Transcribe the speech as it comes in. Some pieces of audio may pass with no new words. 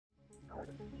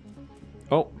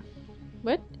Oh.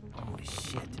 What? Holy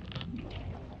shit.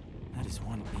 That is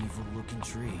one evil-looking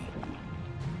tree.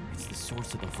 It's the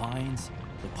source of the vines,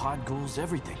 the pod ghouls,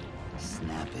 everything.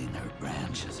 Snapping her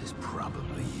branches is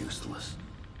probably useless.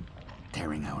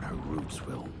 Tearing out her roots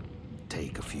will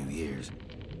take a few years.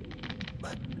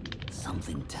 But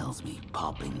something tells me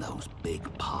popping those big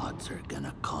pods are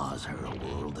gonna cause her a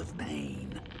world of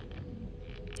pain.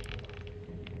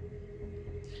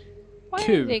 Why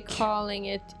are they calling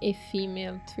it a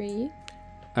female tree?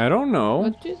 I don't know.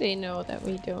 What do they know that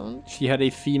we don't? She had a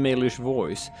female-ish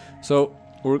voice. So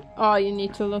we're... Oh, you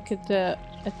need to look at the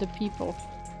people.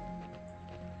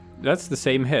 That's the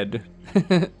same head.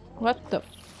 What the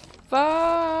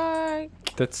fuck?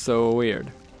 That's so weird.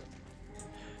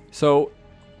 So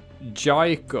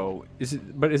Jyko, is it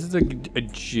a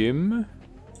gym?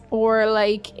 Or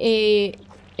like a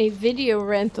video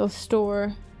rental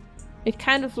store. It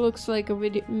kind of looks like a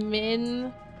video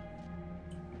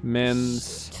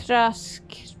Men's Trask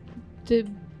the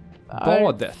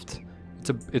Badet.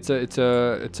 It's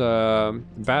a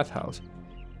bathhouse.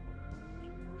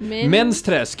 Men's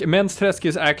Träsk. Men's Träsk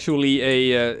is actually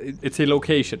it's a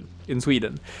location in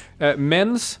Sweden.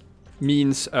 Men's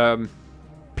means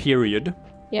period.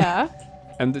 Yeah.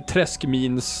 And Träsk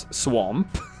means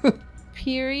swamp.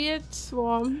 Period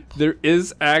swamp. There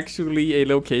is actually a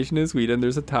location in Sweden.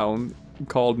 There's a town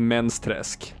called Men's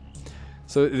Träsk.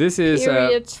 So this is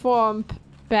period swamp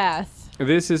bath.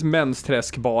 This is Men's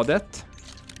Träsk Badet.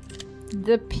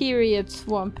 The period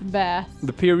swamp bath.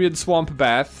 The period swamp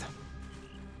bath,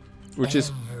 which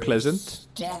is pleasant.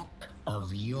 Step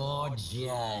of your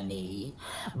journey,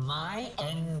 my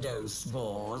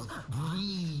endospores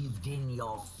breathed in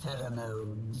your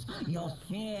pheromones, your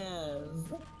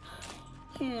fears.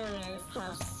 Heroes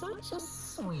have such a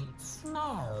sweet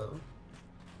smell.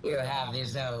 You have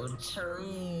this old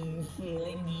tree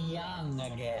feeling young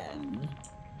again.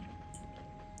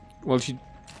 Well, she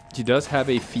does have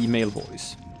a female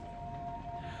voice.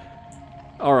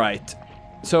 All right,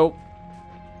 so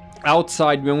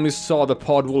outside we only saw the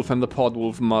podwolf and the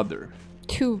podwolf mother.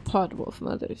 2 podwolf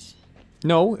mothers.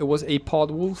 No, it was a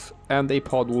podwolf and a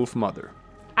podwolf mother.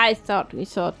 I thought we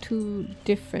saw 2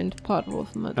 different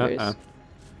podwolf mothers.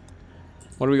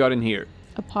 What do we got in here?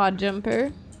 A pod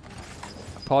jumper.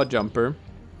 A pod jumper.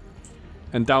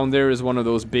 And down there is one of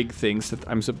those big things that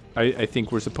I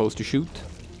think we're supposed to shoot.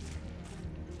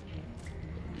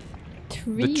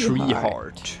 The tree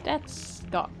heart. That's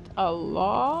got a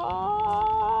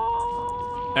lot.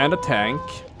 And a tank.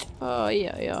 Oi,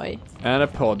 oi, oi. And a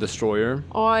pod destroyer.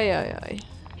 Oi, oi, oi.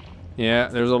 Yeah,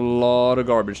 there's a lot of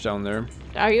garbage down there.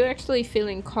 Are you actually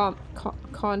feeling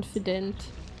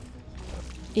confident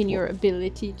in your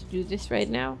ability to do this right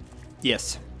now?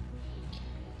 Yes.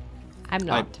 I'm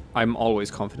not. I'm always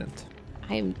confident.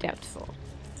 I am doubtful.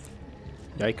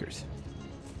 Yikers.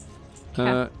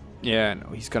 Yeah, no,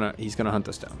 he's gonna hunt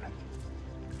us down.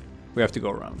 We have to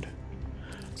go around.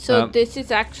 So this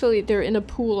is actually, they're in a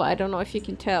pool. I don't know if you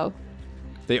can tell.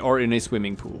 They are in a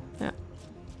swimming pool. Yeah.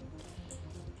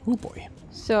 Oh boy.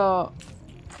 So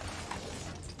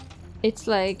it's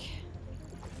like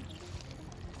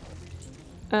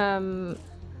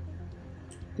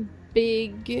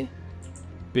big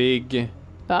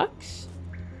bucks?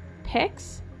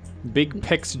 Pecs? Big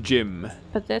Pecs Gym.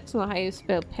 But that's not how you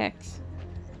spell pecs.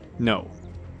 No.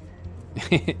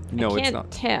 No, it's not. I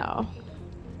can't tell.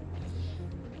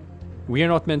 We are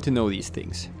not meant to know these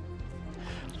things.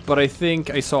 But I think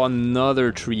I saw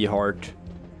another tree heart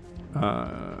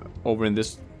over in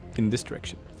this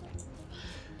direction.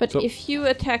 But if you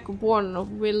attack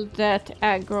one, will that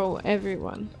aggro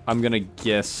everyone? I'm gonna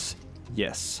guess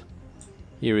yes.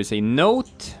 Here is a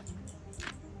note.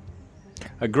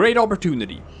 A great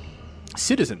opportunity.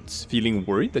 Citizens feeling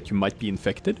worried that you might be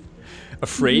infected?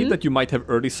 Afraid that you might have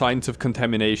early signs of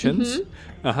contaminations?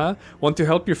 Want to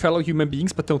help your fellow human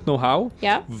beings but don't know how?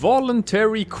 Yeah.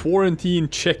 Voluntary quarantine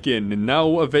check-in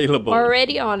now available.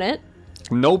 Already on it.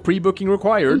 No pre-booking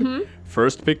required.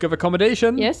 First pick of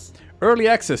accommodation. Yes. Early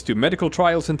access to medical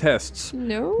trials and tests.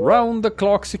 No.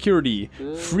 Round-the-clock security.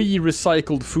 Free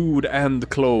recycled food and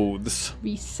clothes.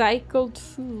 Recycled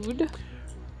food?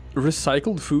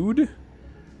 Recycled food?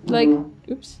 Like,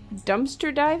 oops,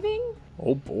 dumpster diving?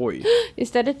 Oh boy. Is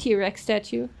that a T-Rex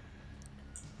statue?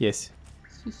 Yes.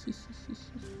 You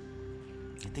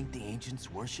think the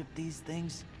ancients worshipped these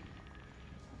things?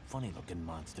 Funny looking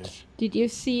monsters. Did you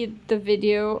see the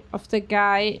video of the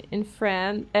guy in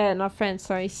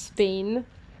Spain?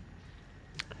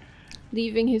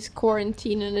 Leaving his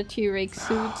quarantine in a T-Rex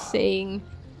suit saying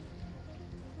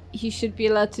he should be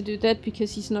allowed to do that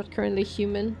because he's not currently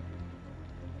human.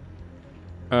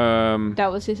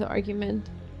 That was his argument.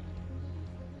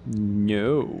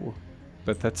 No,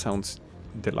 but that sounds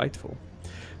delightful.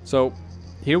 So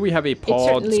here we have a It pod.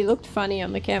 certainly looked funny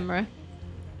on the camera.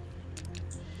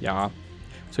 Yeah.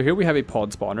 So here we have a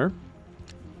pod spawner,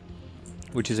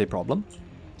 which is a problem.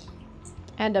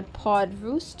 And a pod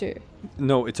rooster.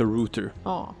 No, it's a rooter.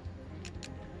 Oh.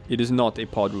 It is not a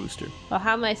pod rooster. Well,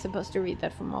 how am I supposed to read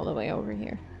that from all the way over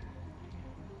here?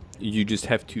 You just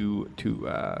have to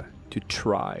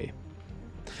try.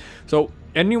 So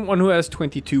anyone who has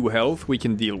 22 health, we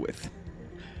can deal with.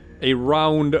 A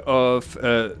round of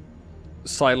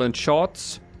silent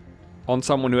shots on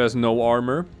someone who has no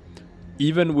armor,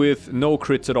 even with no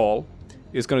crits at all,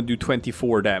 is going to do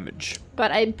 24 damage.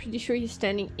 But I'm pretty sure he's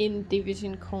standing in the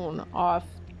vision cone of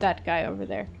that guy over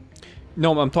there.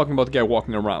 No, I'm talking about the guy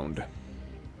walking around.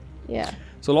 Yeah.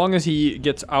 So long as he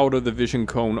gets out of the vision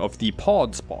cone of the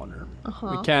pod spawner,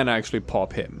 we can actually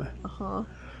pop him.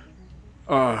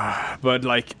 But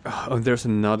like, there's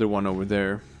another one over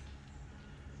there.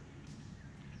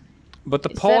 But the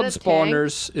pod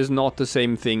spawners is not the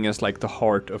same thing as like the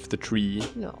heart of the tree.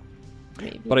 No.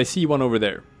 Maybe. But I see one over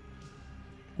there.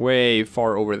 Way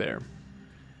far over there.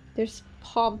 There's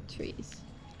palm trees.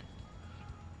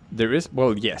 There is?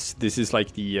 Well, yes. This is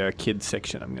like the kids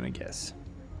section, I'm gonna guess.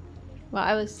 Well,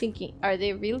 I was thinking, are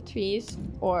they real trees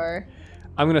or...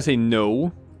 I'm gonna say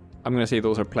no. I'm gonna say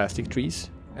those are plastic trees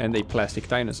and a plastic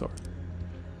dinosaur.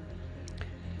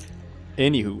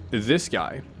 Anywho, this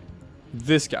guy,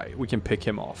 we can pick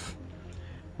him off.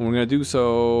 And we're gonna do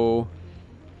so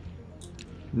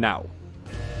now.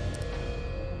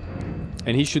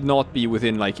 And he should not be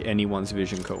within like anyone's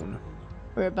vision cone.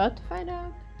 We're about to find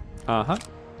out. Uh-huh.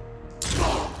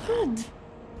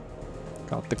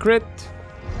 Got the crit.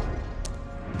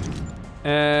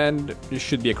 And it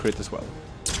should be a crit as well.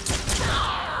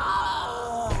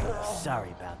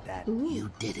 Sorry about that. You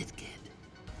did it, kid.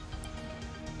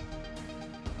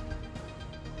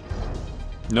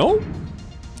 No?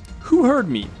 Who heard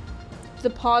me? The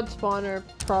pod spawner,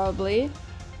 probably.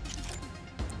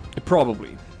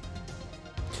 Probably.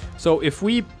 So if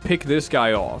we pick this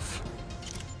guy off...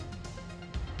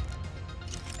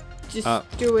 Just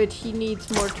do it, he needs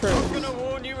more turns. I'm gonna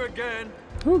warn you again.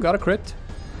 Ooh, got a crit.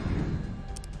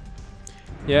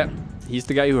 Yeah, he's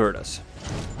the guy who hurt us.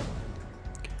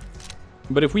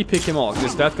 But if we pick him off,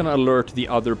 is that gonna alert the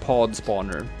other pod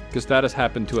spawner? Because that has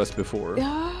happened to us before.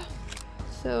 Yeah.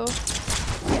 So...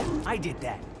 Yeah, I did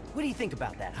that. What do you think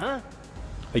about that, huh?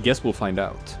 I guess we'll find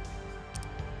out.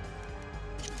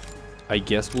 I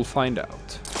guess we'll find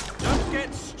out. Don't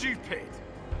get stupid.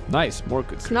 Nice, more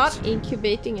good It's crits. not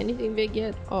incubating anything big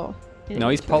yet. Oh. No,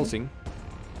 he's pulsing.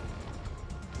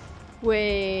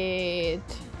 Wait.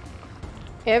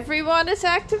 Everyone is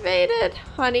activated,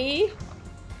 honey.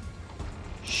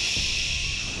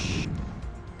 Shh.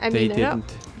 I They mean,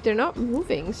 didn't. They're not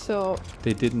moving, so...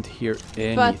 They didn't hear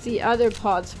anything. But the other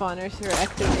pod spawners are Stay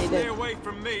activated. away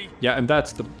from me. Yeah, and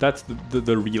that's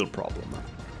the real problem.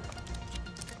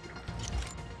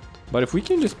 But if we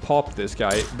can just pop this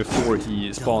guy before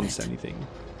he spawns anything,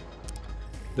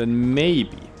 then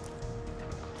maybe,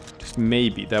 just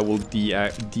maybe, that will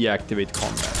deactivate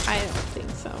combat. I don't think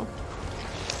so.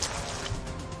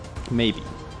 Maybe.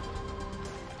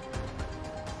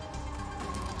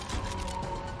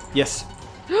 Yes.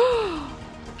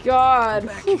 God.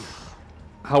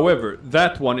 However,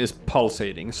 that one is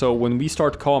pulsating, so when we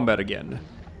start combat again,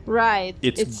 Right.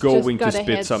 it's just going to got a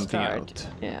spit head something start. out.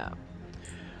 Yeah.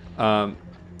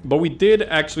 But we did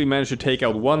actually manage to take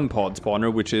out one pod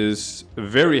spawner, which is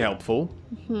very helpful.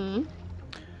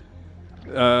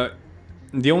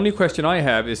 The only question I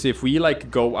have is if we like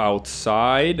go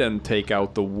outside and take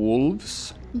out the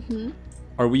wolves,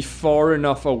 are we far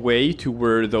enough away to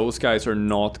where those guys are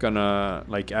not gonna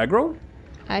like aggro?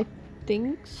 I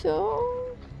think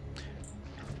so.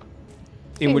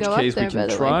 In Can which go up case we there, by can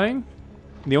the way. try.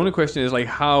 The only question is like,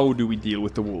 how do we deal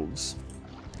with the wolves?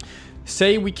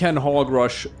 Say we can hog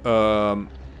rush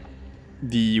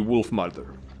the wolf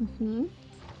mother.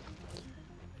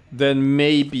 Then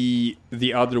maybe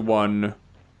the other one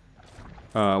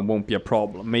won't be a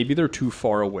problem. Maybe they're too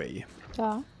far away.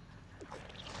 Yeah.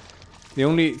 The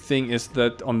only thing is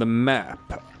that on the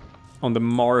map, on the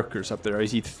markers up there, I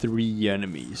see 3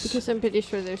 enemies. Because I'm pretty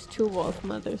sure there's 2 wolf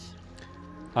mothers.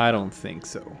 I don't think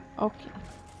so. Okay.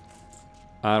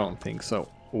 I don't think so.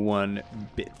 One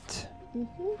bit.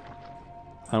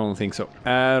 I don't think so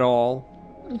at all.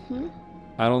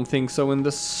 I don't think so in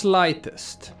the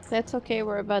slightest. That's okay,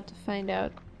 we're about to find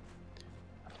out.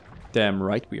 Damn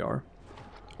right we are.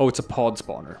 Oh, it's a pod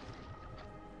spawner.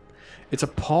 It's a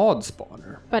pod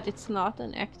spawner. But it's not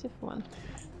an active one.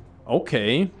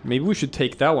 Okay, maybe we should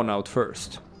take that one out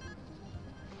first.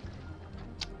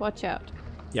 Watch out.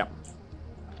 Yeah.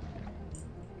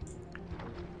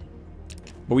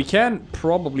 But we can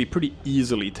probably pretty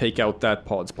easily take out that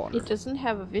pod spawner. It doesn't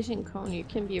have a vision cone. You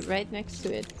can be right next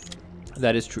to it.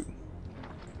 That is true.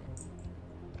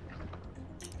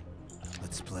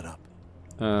 Let's split up.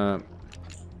 Uh,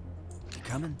 You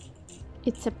coming?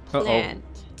 It's a plant.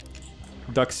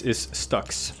 Dux is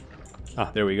Stux.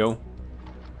 Ah, there we go.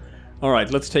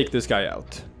 Alright, let's take this guy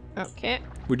out. Okay.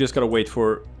 We just gotta wait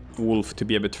for Wolf to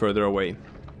be a bit further away.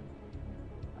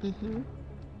 Mm-hmm.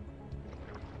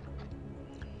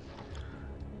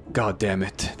 God damn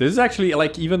it. This is actually,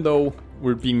 like, even though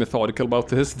we're being methodical about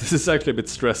this, this is actually a bit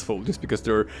stressful, just because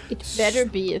there are... It better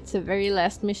be. It's the very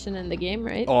last mission in the game,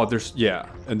 right? Oh, yeah,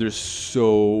 and there's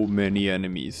so many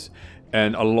enemies.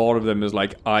 And a lot of them is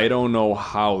like, I don't know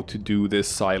how to do this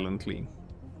silently.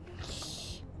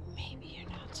 Maybe you're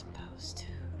not supposed to.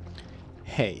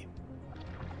 Hey.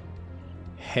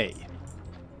 Hey.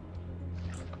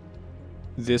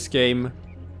 This game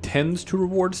tends to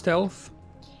reward stealth.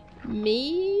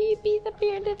 Maybe the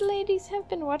bearded ladies have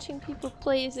been watching people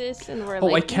play this and were Oh,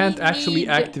 like, I can't "We actually need-"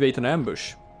 activate an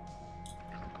ambush.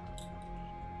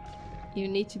 You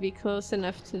need to be close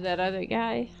enough to that other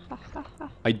guy. Ha ha ha.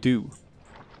 I do.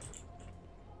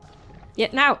 Yeah,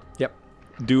 now! Yep.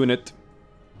 Doing it.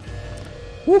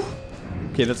 Woo!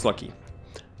 Okay, that's lucky.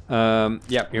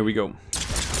 Yeah, here we go.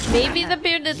 Maybe the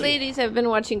bearded ladies have been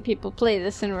watching people play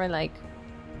this and were like,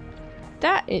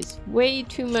 that is way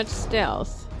too much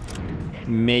stealth.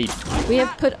 Maybe. We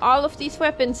have put all of these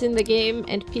weapons in the game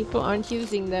and people aren't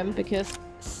using them because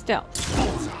stealth.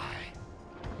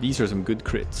 These are some good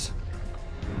crits.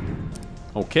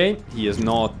 Okay, he is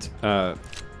not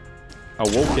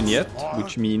awoken yet,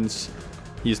 which means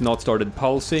he's not started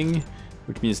pulsing,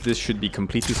 which means this should be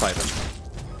completely silent.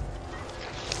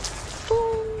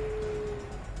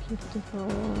 Beautiful.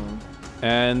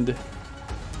 And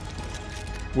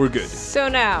we're good. So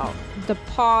now, the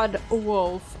pod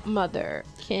wolf mother.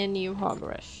 Can you hog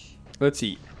rush? Let's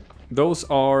see. Those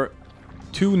are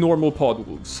 2 normal pod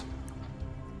wolves.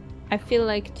 I feel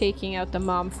like taking out the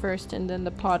mom first and then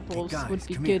the pod wolves guys, would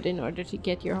be come good in order to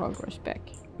get your hog rush back.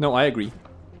 No, I agree.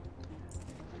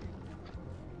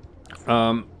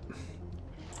 Pod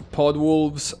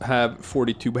wolves have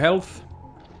 42 health.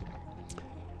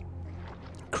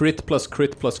 Crit plus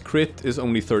crit plus crit is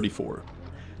only 34.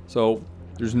 So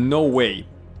there's no way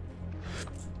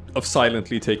of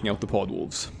silently taking out the pod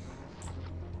wolves.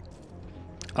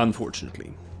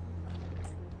 Unfortunately.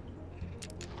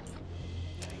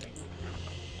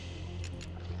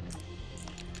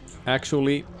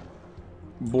 Actually,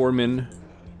 Bormin,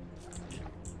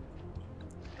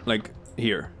 like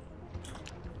here.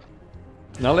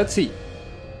 Now let's see.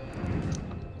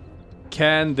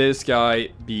 Can this guy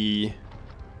be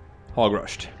hog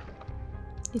rushed?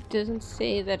 It doesn't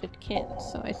say that it can,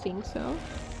 so I think so.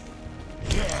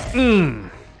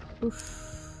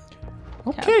 Oof.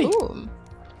 Okay. Kaboom.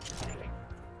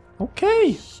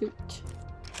 Okay. Shoot.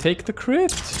 Take the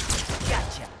crit.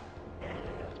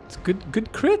 It's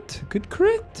good crit. Good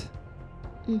crit.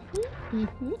 You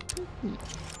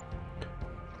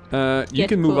You Get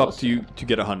can move up closer. to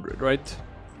get 100, right?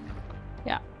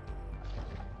 Yeah.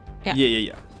 Yeah.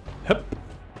 Yeah. Hup.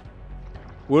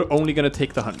 We're only gonna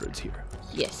take the hundreds here.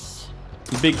 Yes.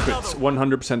 Big crits,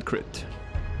 100% crit.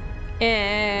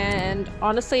 And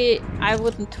honestly, I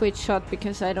wouldn't twitch shot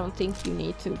because I don't think you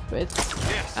need to, but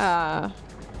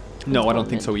No, I don't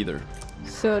think so either.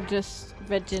 so just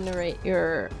regenerate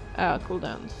your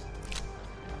cooldowns.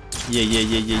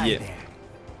 Yeah.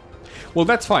 Well,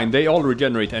 that's fine. They all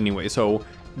regenerate anyway, so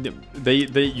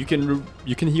you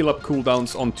can heal up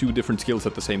cooldowns on 2 different skills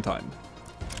at the same time.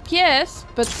 Yes,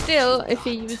 but still, if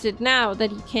you use it now,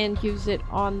 then you can't use it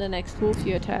on the next wolf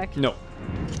you attack. No.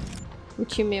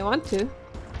 Which you may want to.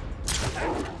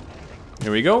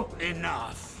 Here we go.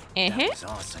 Enough. Uh-huh. That was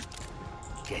awesome.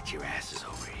 Get your asses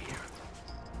over here.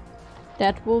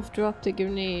 That wolf dropped a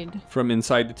grenade. From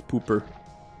inside its pooper.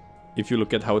 If you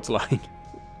look at how it's lying.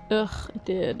 Ugh, it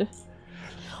did.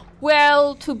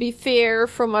 Well, to be fair,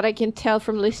 from what I can tell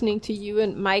from listening to you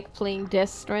and Mike playing Death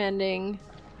Stranding,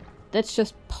 that's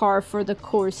just par for the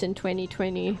course in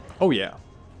 2020. Oh yeah.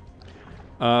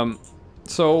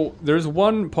 So there's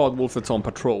one pod wolf that's on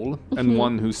patrol and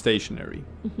one who's stationary.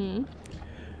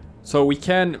 So we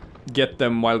can get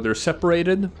them while they're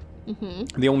separated.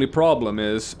 The only problem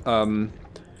is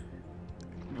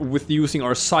with using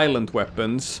our silent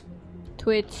weapons.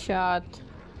 Twitch shot.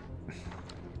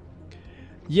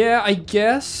 Yeah, I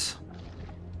guess.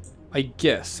 I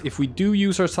guess if we do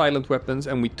use our silent weapons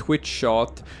and we twitch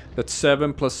shot, that's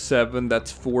 7 plus 7,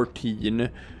 that's 14.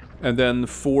 And then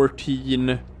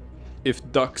 14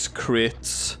 if Dux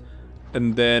crits.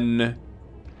 And then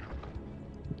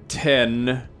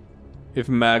 10 if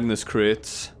Magnus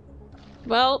crits.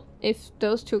 Well, if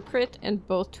those two crit and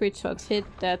both twitch shots hit,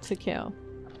 that's a kill.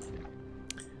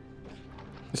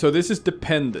 So this is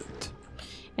dependent.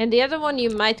 And the other one you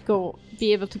might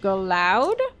be able to go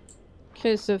loud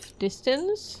because of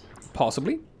distance.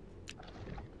 Possibly.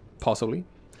 Possibly.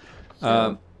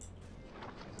 So.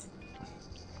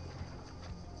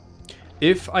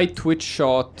 If I twitch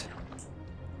shot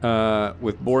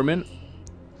with Bormin,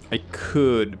 I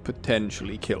could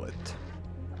potentially kill it.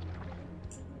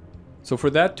 So for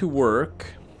that to work...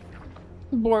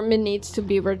 Bormin needs to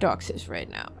be where Dox is right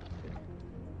now.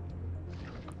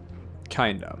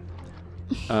 Kinda.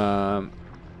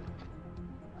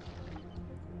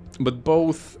 But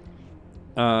both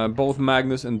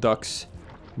Magnus and Dux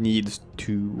needs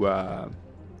to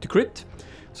crit,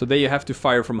 so they have to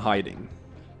fire from hiding.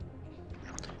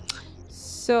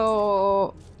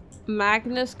 So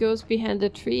Magnus goes behind the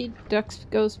tree, Dux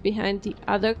goes behind the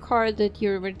other car that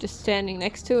you were just standing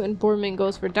next to, and Bormin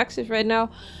goes where Dux is right now,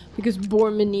 because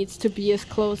Bormin needs to be as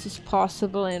close as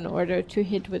possible in order to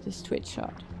hit with his twitch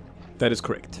shot. That is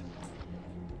correct.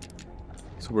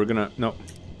 So we're gonna...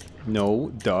 No,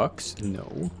 Dux,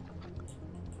 no.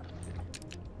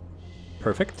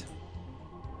 Perfect.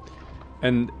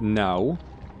 And now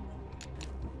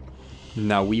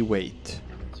we wait.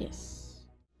 Yes.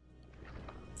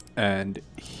 And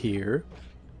here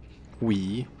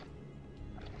we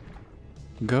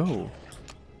go.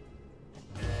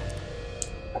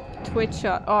 Twitch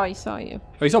shot. Oh, I saw you.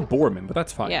 Oh, he saw Bormin, but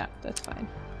that's fine. Yeah, that's fine.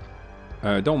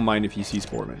 Don't mind if he sees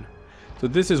Bormin. So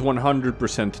this is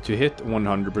 100% to hit,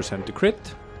 100% to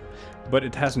crit, but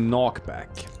it has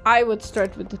knockback. I would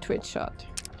start with the twitch shot.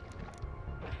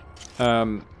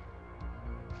 I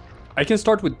can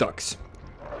start with Dux.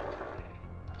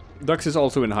 Dux is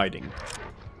also in hiding.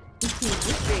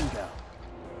 Bingo.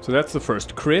 So that's the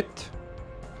first crit.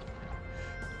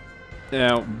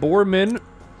 Now, Bormin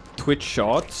twitch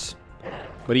shots,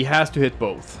 but he has to hit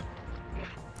both.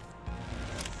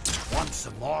 Want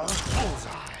some more?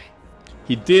 Bullseye.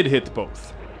 He did hit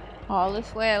both. All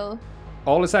is well.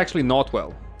 All is actually not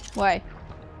well, Why?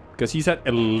 because he's at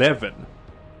 11.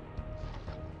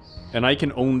 And I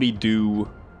can only do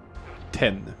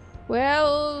 10.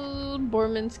 Well,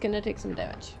 Bormin's gonna take some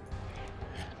damage.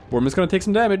 Bormin's gonna take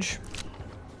some damage.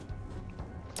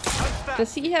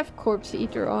 Does he have Corpse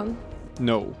Eater on?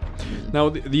 No. Now,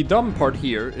 the dumb part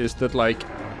here is that, like,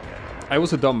 I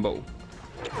was a Dumbo.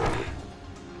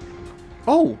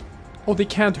 Oh! Oh, they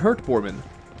can't hurt Bormin.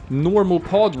 Normal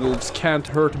pod wolves can't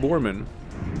hurt Bormin.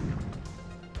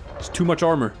 It's too much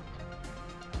armor.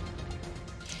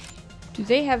 Do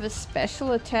they have a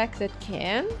special attack that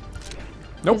can?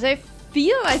 Nope. Because I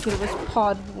feel like it was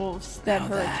Pod Wolves that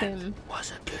hurt him.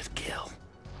 Was a good kill.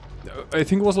 I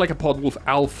think it was like a pod wolf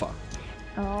alpha,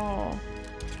 Oh.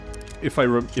 if I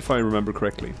remember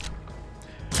correctly.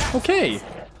 Okay.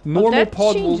 Normal that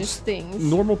pod changes wolves. things.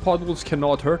 Normal pod wolves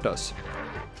cannot hurt us.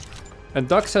 And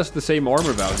Dux has the same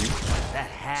armor value,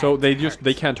 so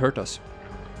they can't hurt us.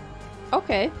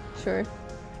 Okay, sure.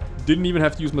 Didn't even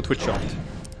have to use my twitch shot.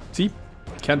 See?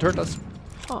 Can't hurt us.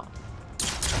 Huh.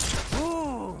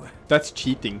 That's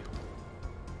cheating.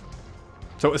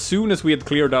 So as soon as we had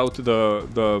cleared out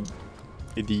the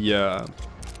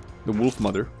wolf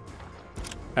mother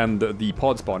and the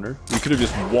pod spawner, we could have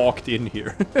just walked in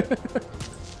here.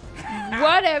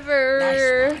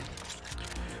 Whatever.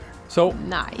 So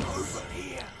Nice.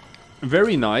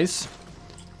 very nice.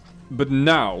 But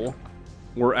now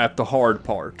we're at the hard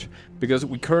part, because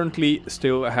we currently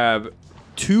still have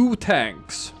 2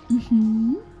 tanks.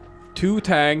 Mm-hmm. 2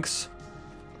 tanks,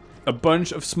 a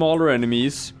bunch of smaller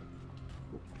enemies,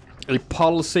 a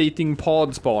pulsating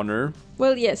pod spawner,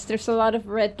 Well, yes, there's a lot of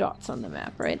red dots on the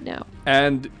map right now.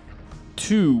 and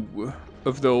 2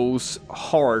 of those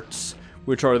hearts,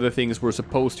 which are the things we're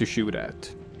supposed to shoot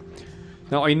at.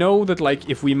 Now, I know that, like,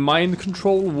 if we mind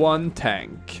control one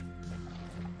tank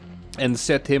and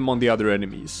set him on the other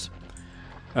enemies,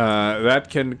 that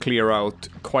can clear out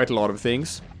quite a lot of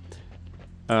things.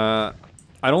 I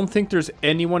don't think there's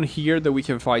anyone here that we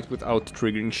can fight without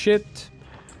triggering shit.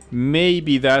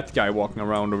 Maybe that guy walking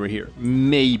around over here.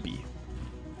 Maybe.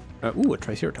 Ooh, a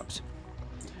Triceratops.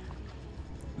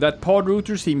 That pod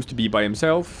router seems to be by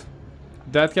himself.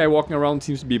 That guy walking around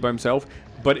seems to be by himself.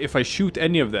 But if I shoot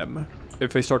any of them,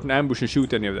 if I start an ambush and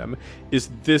shoot any of them, is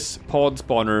this pod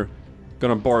spawner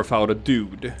gonna barf out a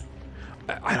dude?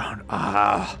 I don't...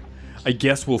 I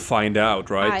guess we'll find out,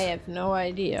 right? I have no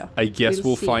idea. I guess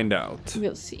we'll find out.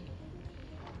 We'll see.